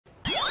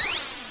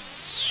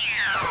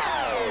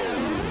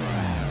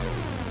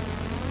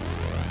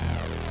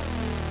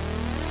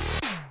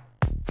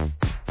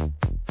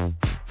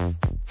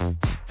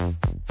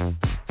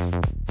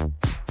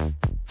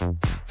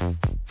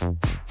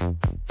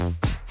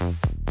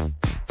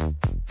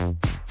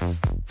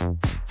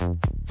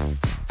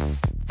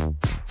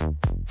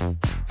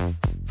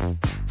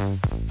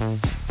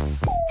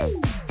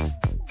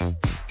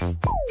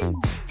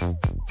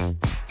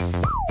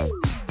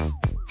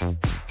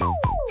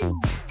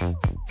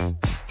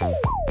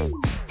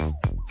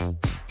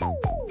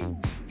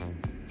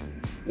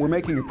we're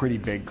making a pretty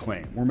big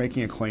claim. We're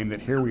making a claim that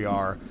here we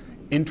are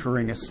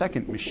entering a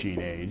second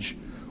machine age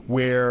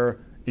where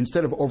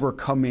instead of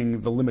overcoming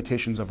the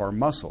limitations of our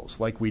muscles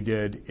like we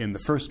did in the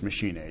first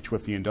machine age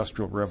with the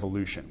Industrial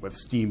Revolution, with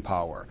steam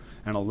power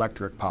and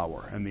electric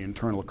power and the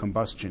internal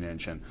combustion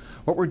engine,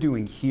 what we're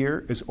doing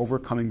here is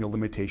overcoming the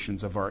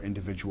limitations of our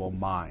individual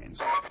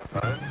minds.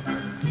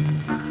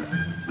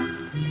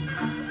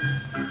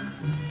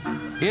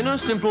 In a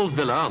simple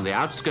villa on the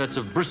outskirts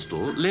of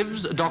Bristol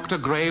lives Dr.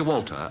 Gray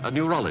Walter, a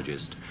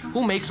neurologist,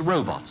 who makes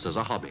robots as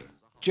a hobby.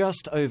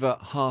 Just over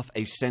half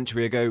a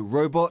century ago,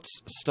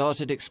 robots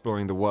started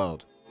exploring the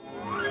world.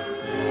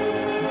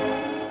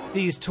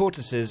 These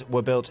tortoises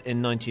were built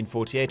in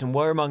 1948 and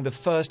were among the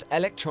first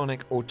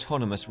electronic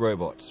autonomous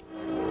robots.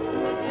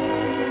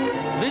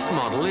 This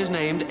model is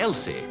named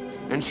Elsie,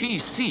 and she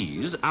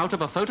sees out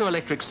of a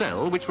photoelectric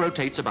cell which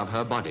rotates above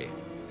her body.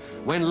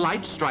 When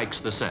light strikes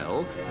the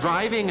cell,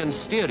 driving and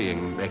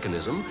steering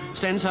mechanism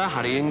sends her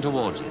hurrying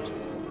towards it.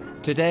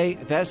 Today,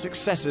 their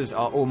successors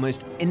are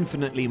almost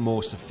infinitely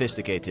more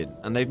sophisticated,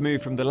 and they've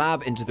moved from the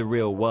lab into the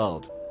real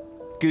world.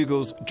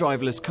 Google's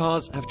driverless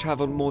cars have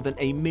travelled more than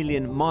 1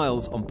 million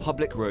miles on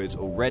public roads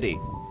already.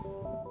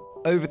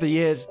 Over the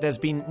years, there's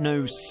been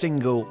no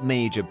single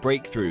major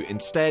breakthrough.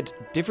 Instead,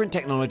 different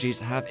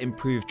technologies have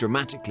improved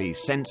dramatically: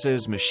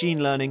 sensors,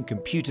 machine learning,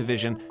 computer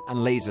vision,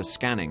 and laser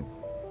scanning.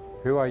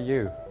 Who are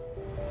you?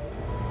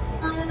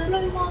 I am a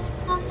robot,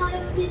 and I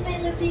am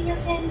developing a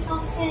sense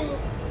of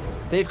self.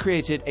 They've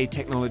created a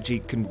technology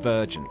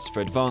convergence for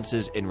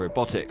advances in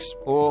robotics,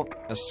 or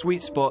a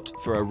sweet spot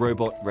for a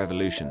robot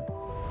revolution.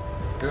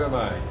 Who am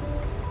I?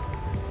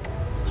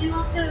 You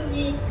are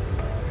Tony.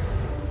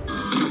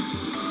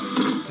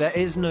 There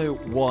is no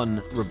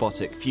one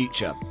robotic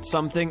future.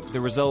 Some think the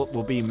result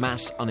will be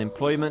mass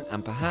unemployment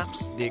and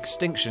perhaps the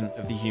extinction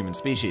of the human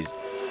species.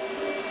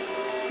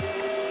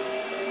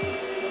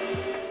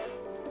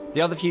 The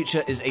other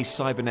future is a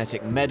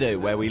cybernetic meadow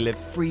where we live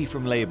free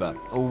from labour,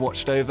 all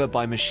watched over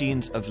by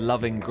machines of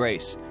loving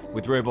grace,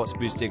 with robots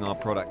boosting our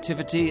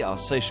productivity, our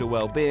social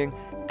well-being,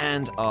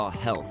 and our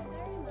health.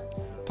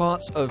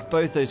 Parts of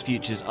both those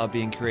futures are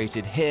being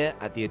created here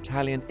at the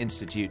Italian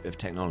Institute of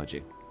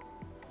Technology.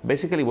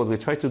 Basically, what we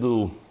try to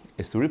do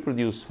is to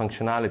reproduce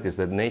functionalities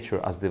that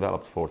nature has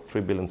developed for 3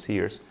 billion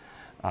years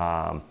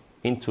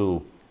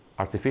into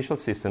artificial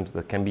systems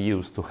that can be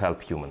used to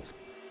help humans.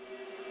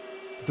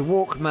 The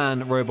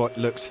Walkman robot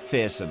looks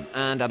fearsome,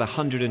 and at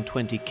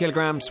 120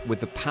 kilograms,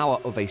 with the power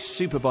of a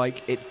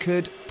superbike, it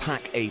could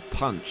pack a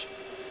punch.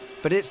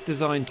 But it's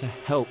designed to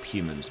help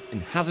humans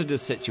in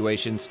hazardous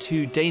situations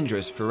too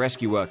dangerous for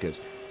rescue workers,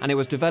 and it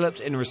was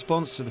developed in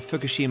response to the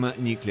Fukushima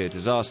nuclear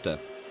disaster.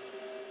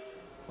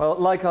 Well,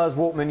 like ours,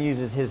 Walkman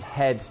uses his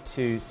head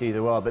to see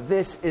the world, but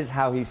this is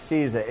how he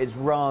sees it. It's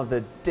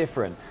rather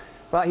different.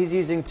 But he's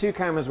using 2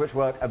 cameras which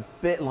work a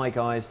bit like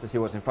eyes to see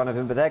what's in front of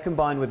him, but they're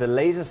combined with a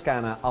laser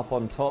scanner up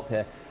on top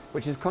here,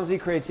 which is constantly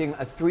creating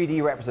a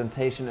 3D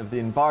representation of the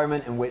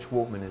environment in which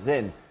Walkman is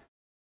in.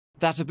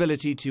 That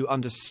ability to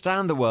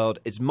understand the world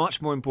is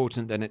much more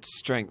important than its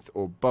strength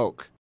or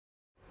bulk.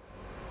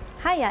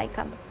 Hi,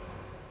 iCub.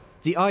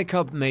 The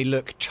iCub may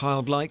look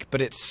childlike, but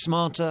it's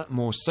smarter,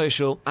 more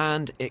social,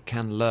 and it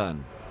can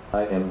learn.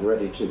 I am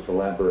ready to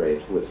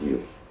collaborate with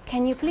you.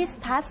 Can you please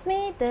pass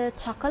me the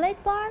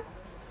chocolate bar?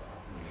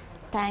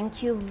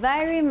 Thank you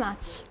very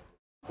much.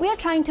 We are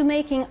trying to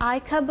make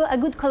iCub a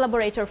good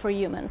collaborator for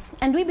humans,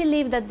 and we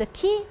believe that the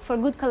key for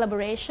good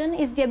collaboration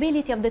is the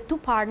ability of the 2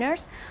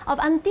 partners of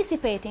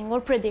anticipating or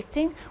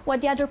predicting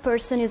what the other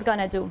person is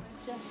gonna do.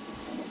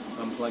 Just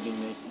unplugging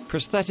me.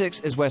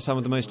 Prosthetics is where some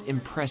of the most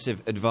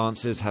impressive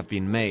advances have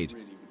been made.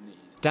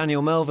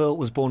 Daniel Melville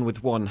was born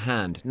with 1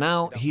 hand.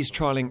 Now he's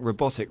trialling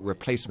robotic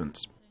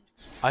replacements.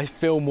 I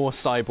feel more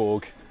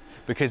cyborg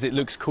because it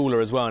looks cooler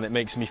as well, and it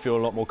makes me feel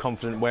a lot more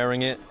confident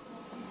wearing it.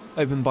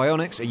 Open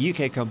Bionics, a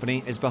UK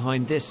company, is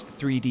behind this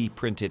 3D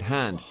printed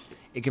hand.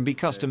 It can be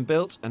custom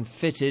built and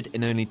fitted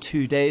in only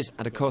 2 days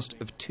at a cost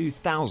of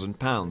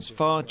 £2,000,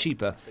 far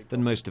cheaper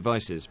than most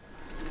devices.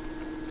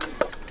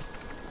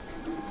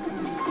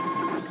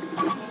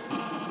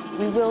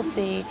 We will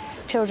see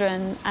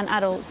children and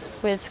adults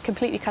with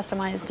completely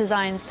customised,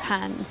 designed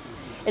hands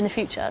in the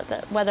future,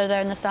 that whether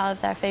they're in the style of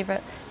their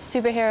favourite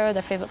superhero,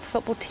 their favourite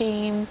football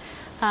team,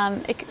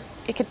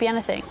 it could be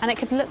anything, and it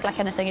could look like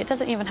anything. It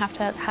doesn't even have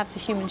to have the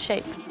human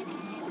shape.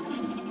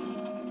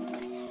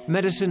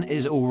 Medicine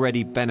is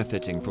already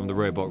benefiting from the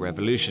robot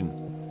revolution.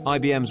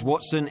 IBM's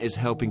Watson is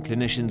helping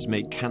clinicians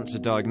make cancer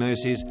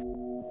diagnoses.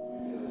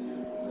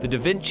 The Da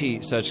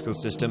Vinci surgical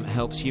system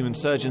helps human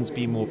surgeons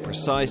be more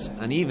precise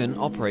and even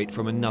operate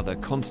from another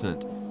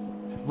continent.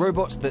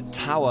 Robots that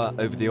tower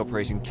over the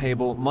operating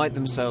table might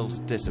themselves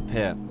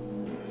disappear.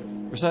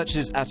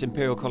 Researchers at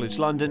Imperial College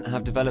London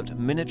have developed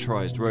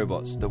miniaturized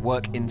robots that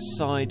work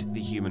inside the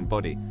human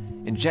body.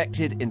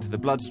 Injected into the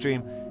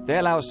bloodstream, they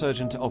allow a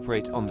surgeon to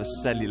operate on the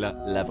cellular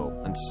level,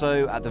 and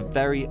so at the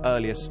very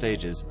earliest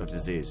stages of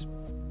disease.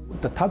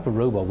 The type of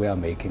robot we are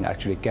making,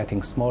 actually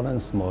getting smaller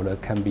and smaller,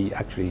 can be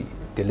actually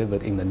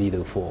delivered in the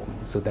needle form.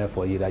 So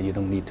therefore, you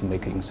don't need to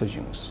make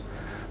incisions.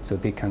 So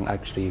they can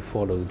actually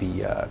follow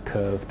the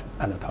curved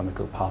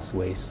anatomical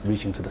pathways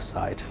reaching to the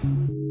site.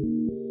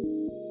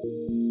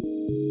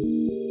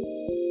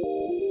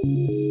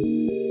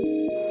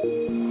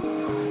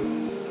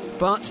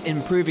 But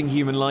improving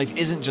human life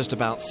isn't just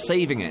about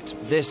saving it.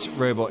 This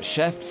robot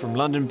chef from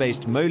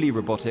London-based Moley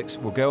Robotics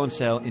will go on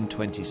sale in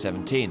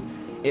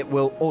 2017. It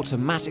will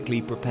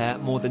automatically prepare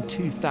more than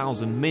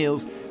 2,000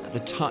 meals at the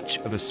touch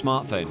of a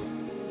smartphone.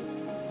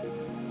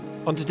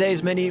 On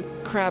today's menu,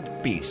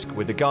 crab bisque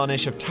with a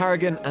garnish of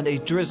tarragon and a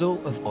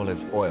drizzle of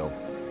olive oil.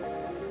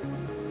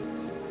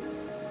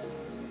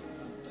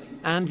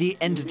 And the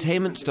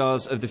entertainment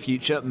stars of the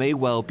future may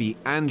well be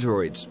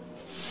androids.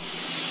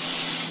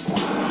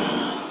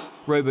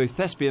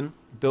 Robo-Thespian,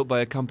 built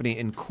by a company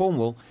in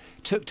Cornwall,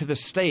 took to the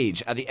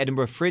stage at the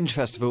Edinburgh Fringe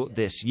Festival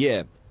this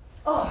year.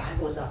 Oh,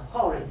 I was a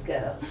horrid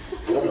girl.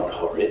 You're not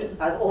horrid.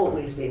 I've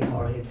always been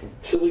horrid.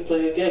 Shall we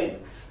play a game?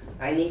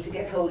 I need to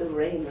get hold of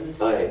Raymond.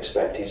 I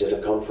expect he's at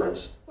a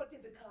conference.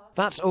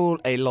 That's all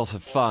a lot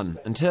of fun,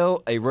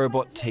 until a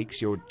robot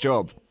takes your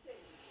job.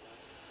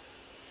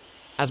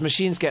 As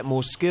machines get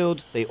more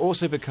skilled, they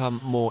also become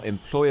more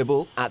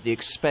employable at the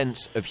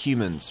expense of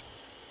humans.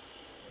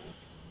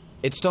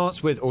 It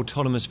starts with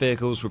autonomous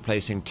vehicles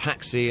replacing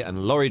taxi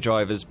and lorry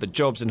drivers, but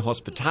jobs in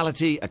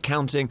hospitality,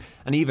 accounting,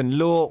 and even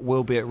law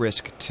will be at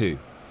risk too.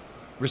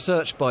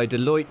 Research by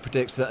Deloitte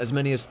predicts that as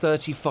many as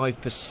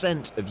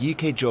 35% of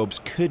UK jobs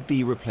could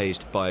be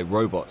replaced by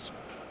robots.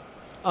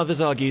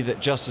 Others argue that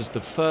just as the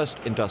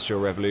first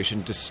industrial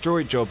revolution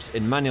destroyed jobs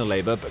in manual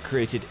labour but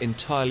created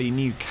entirely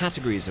new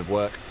categories of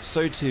work,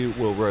 so too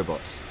will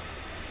robots.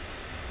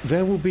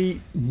 There will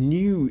be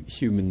new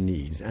human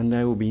needs and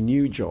there will be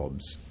new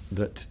jobs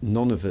that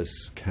none of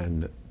us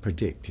can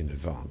predict in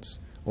advance.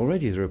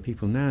 Already there are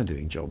people now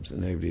doing jobs that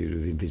nobody would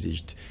have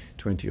envisaged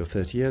 20 or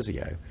 30 years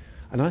ago.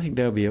 And I think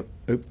they'll be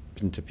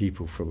open to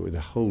people with a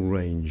whole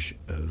range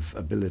of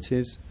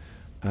abilities.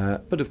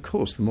 But of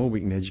course, the more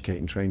we can educate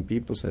and train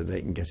people so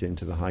they can get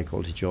into the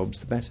high-quality jobs,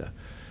 the better.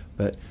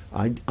 But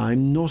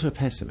I'm not a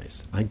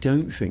pessimist. I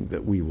don't think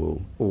that we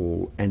will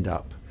all end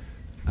up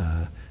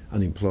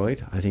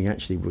unemployed. I think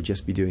actually we'll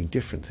just be doing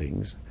different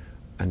things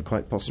and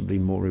quite possibly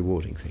more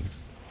rewarding things.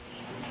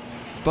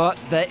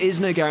 But there is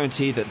no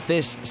guarantee that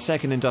this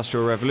second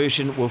industrial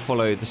revolution will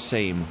follow the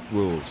same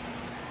rules.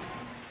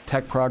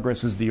 Tech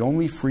progress is the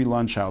only free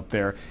lunch out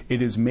there.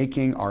 It is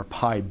making our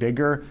pie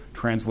bigger.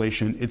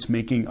 Translation, it's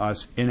making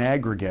us, in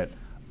aggregate,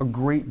 a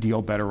great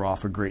deal better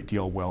off, a great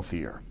deal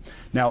wealthier.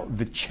 Now,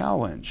 the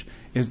challenge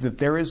is that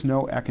there is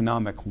no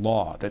economic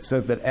law that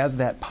says that as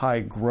that pie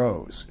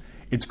grows,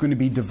 it's going to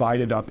be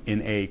divided up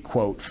in a,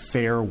 quote,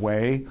 fair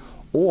way,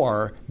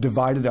 or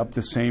divided up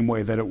the same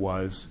way that it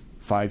was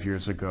 5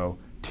 years ago,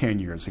 10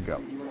 years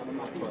ago.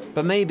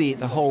 But maybe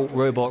the whole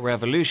robot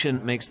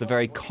revolution makes the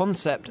very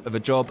concept of a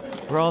job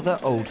rather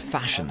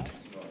old-fashioned.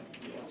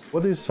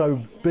 What is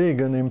so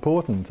big and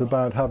important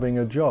about having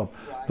a job?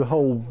 The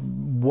whole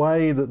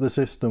way that the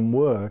system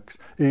works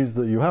is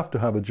that you have to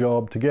have a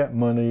job to get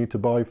money, to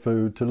buy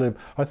food, to live.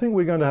 I think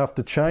we're going to have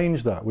to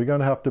change that. We're going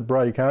to have to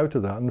break out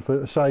of that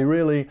and say,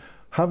 really,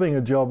 having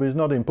a job is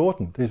not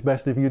important. It's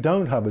best if you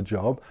don't have a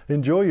job,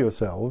 enjoy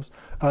yourselves,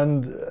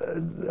 and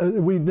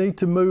we need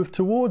to move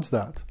towards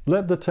that.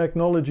 Let the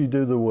technology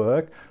do the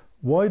work.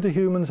 Why do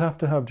humans have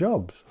to have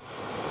jobs?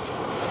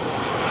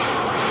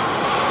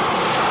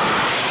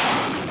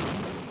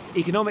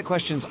 Economic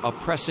questions are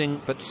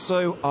pressing, but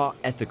so are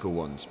ethical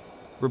ones.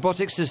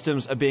 Robotic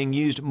systems are being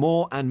used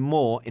more and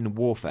more in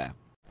warfare.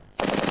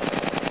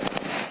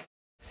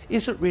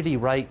 Is it really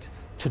right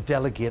to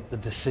delegate the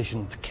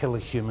decision to kill a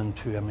human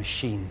to a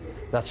machine?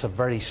 That's a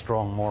very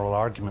strong moral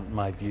argument in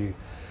my view.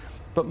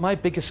 But my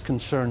biggest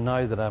concern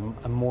now that I'm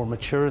more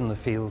mature in the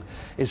field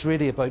is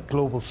really about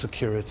global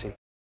security.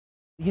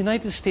 The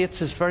United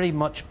States is very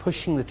much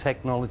pushing the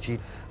technology,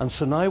 and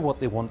so now what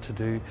they want to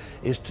do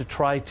is to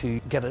try to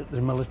get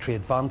the military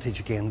advantage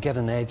again, get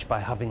an edge by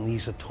having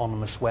these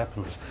autonomous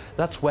weapons.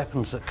 That's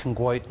weapons that can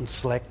go out and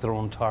select their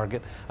own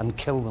target and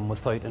kill them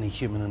without any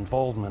human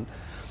involvement.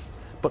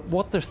 But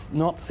what they're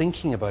not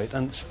thinking about,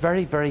 and it's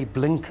very, very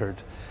blinkered,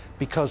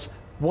 because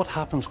what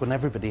happens when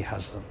everybody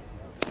has them?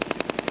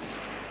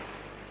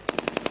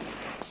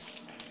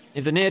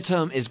 If the near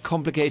term is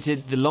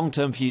complicated, the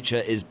long-term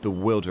future is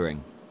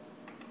bewildering.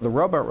 The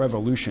robot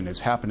revolution is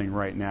happening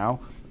right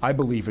now. I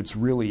believe it's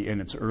really in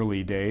its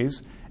early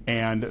days.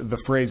 And the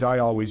phrase I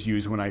always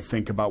use when I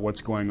think about what's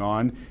going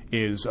on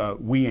is,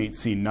 we ain't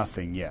seen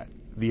nothing yet.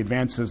 The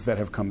advances that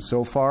have come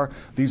so far,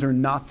 these are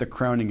not the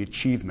crowning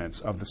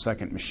achievements of the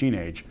second machine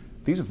age.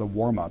 These are the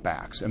warm-up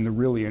acts, and the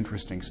really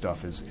interesting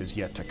stuff is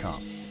yet to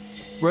come.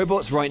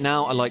 Robots right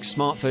now are like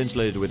smartphones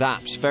loaded with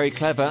apps, very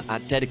clever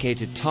at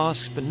dedicated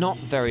tasks, but not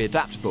very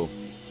adaptable.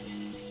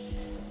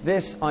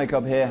 This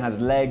iCub here has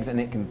legs and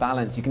it can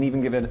balance. You can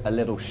even give it a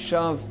little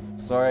shove.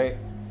 Sorry.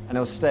 and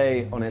it'll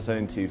stay on its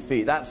own 2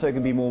 feet. That's so it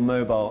can be more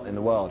mobile in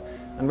the world.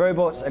 And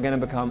robots are going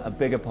to become a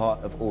bigger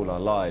part of all our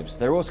lives.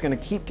 They're also going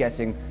to keep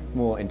getting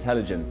more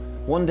intelligent.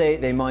 One day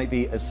they might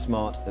be as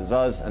smart as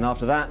us, and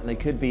after that they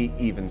could be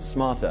even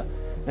smarter.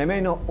 They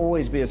may not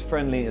always be as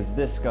friendly as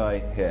this guy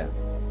here.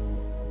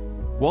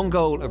 One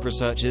goal of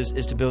researchers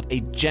is to build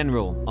a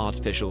general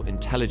artificial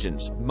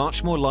intelligence,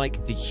 much more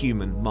like the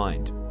human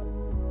mind.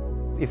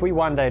 If we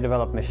one day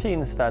develop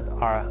machines that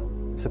are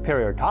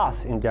superior to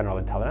us in general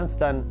intelligence,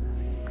 then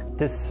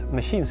this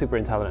machine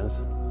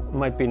superintelligence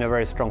might be in a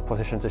very strong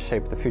position to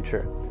shape the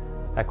future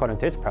according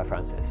to its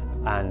preferences.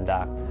 And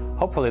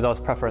hopefully those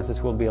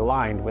preferences will be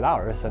aligned with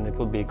ours, and it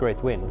will be a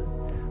great win.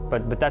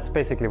 But that's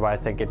basically why I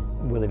think it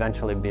will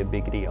eventually be a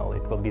big deal.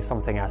 It will be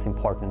something as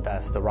important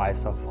as the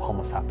rise of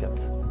Homo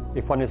sapiens.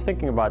 If one is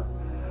thinking about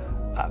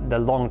the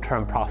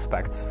long-term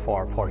prospects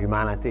for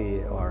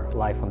humanity or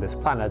life on this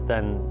planet,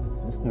 then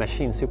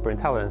machine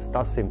superintelligence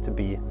does seem to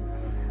be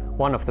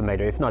one of the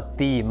major, if not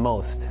the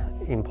most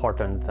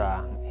important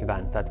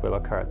event that will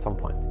occur at some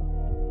point.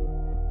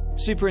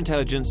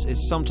 Superintelligence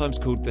is sometimes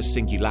called the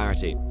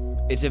singularity.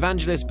 Its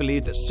evangelists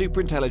believe that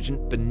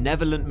superintelligent,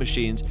 benevolent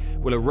machines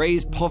will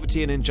erase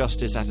poverty and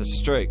injustice at a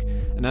stroke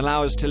and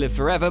allow us to live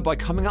forever by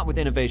coming up with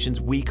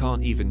innovations we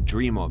can't even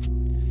dream of.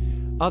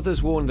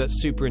 Others warn that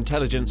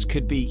superintelligence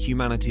could be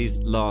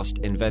humanity's last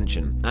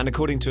invention, and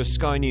according to a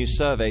Sky News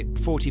survey,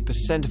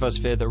 40% of us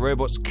fear that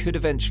robots could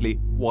eventually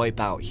wipe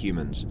out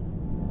humans.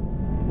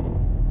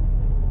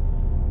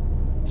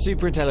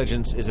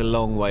 Superintelligence is a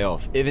long way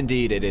off, if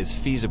indeed it is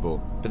feasible,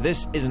 but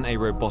this isn't a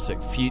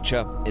robotic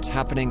future, it's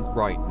happening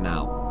right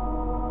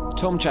now.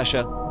 Tom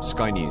Cheshire,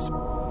 Sky News.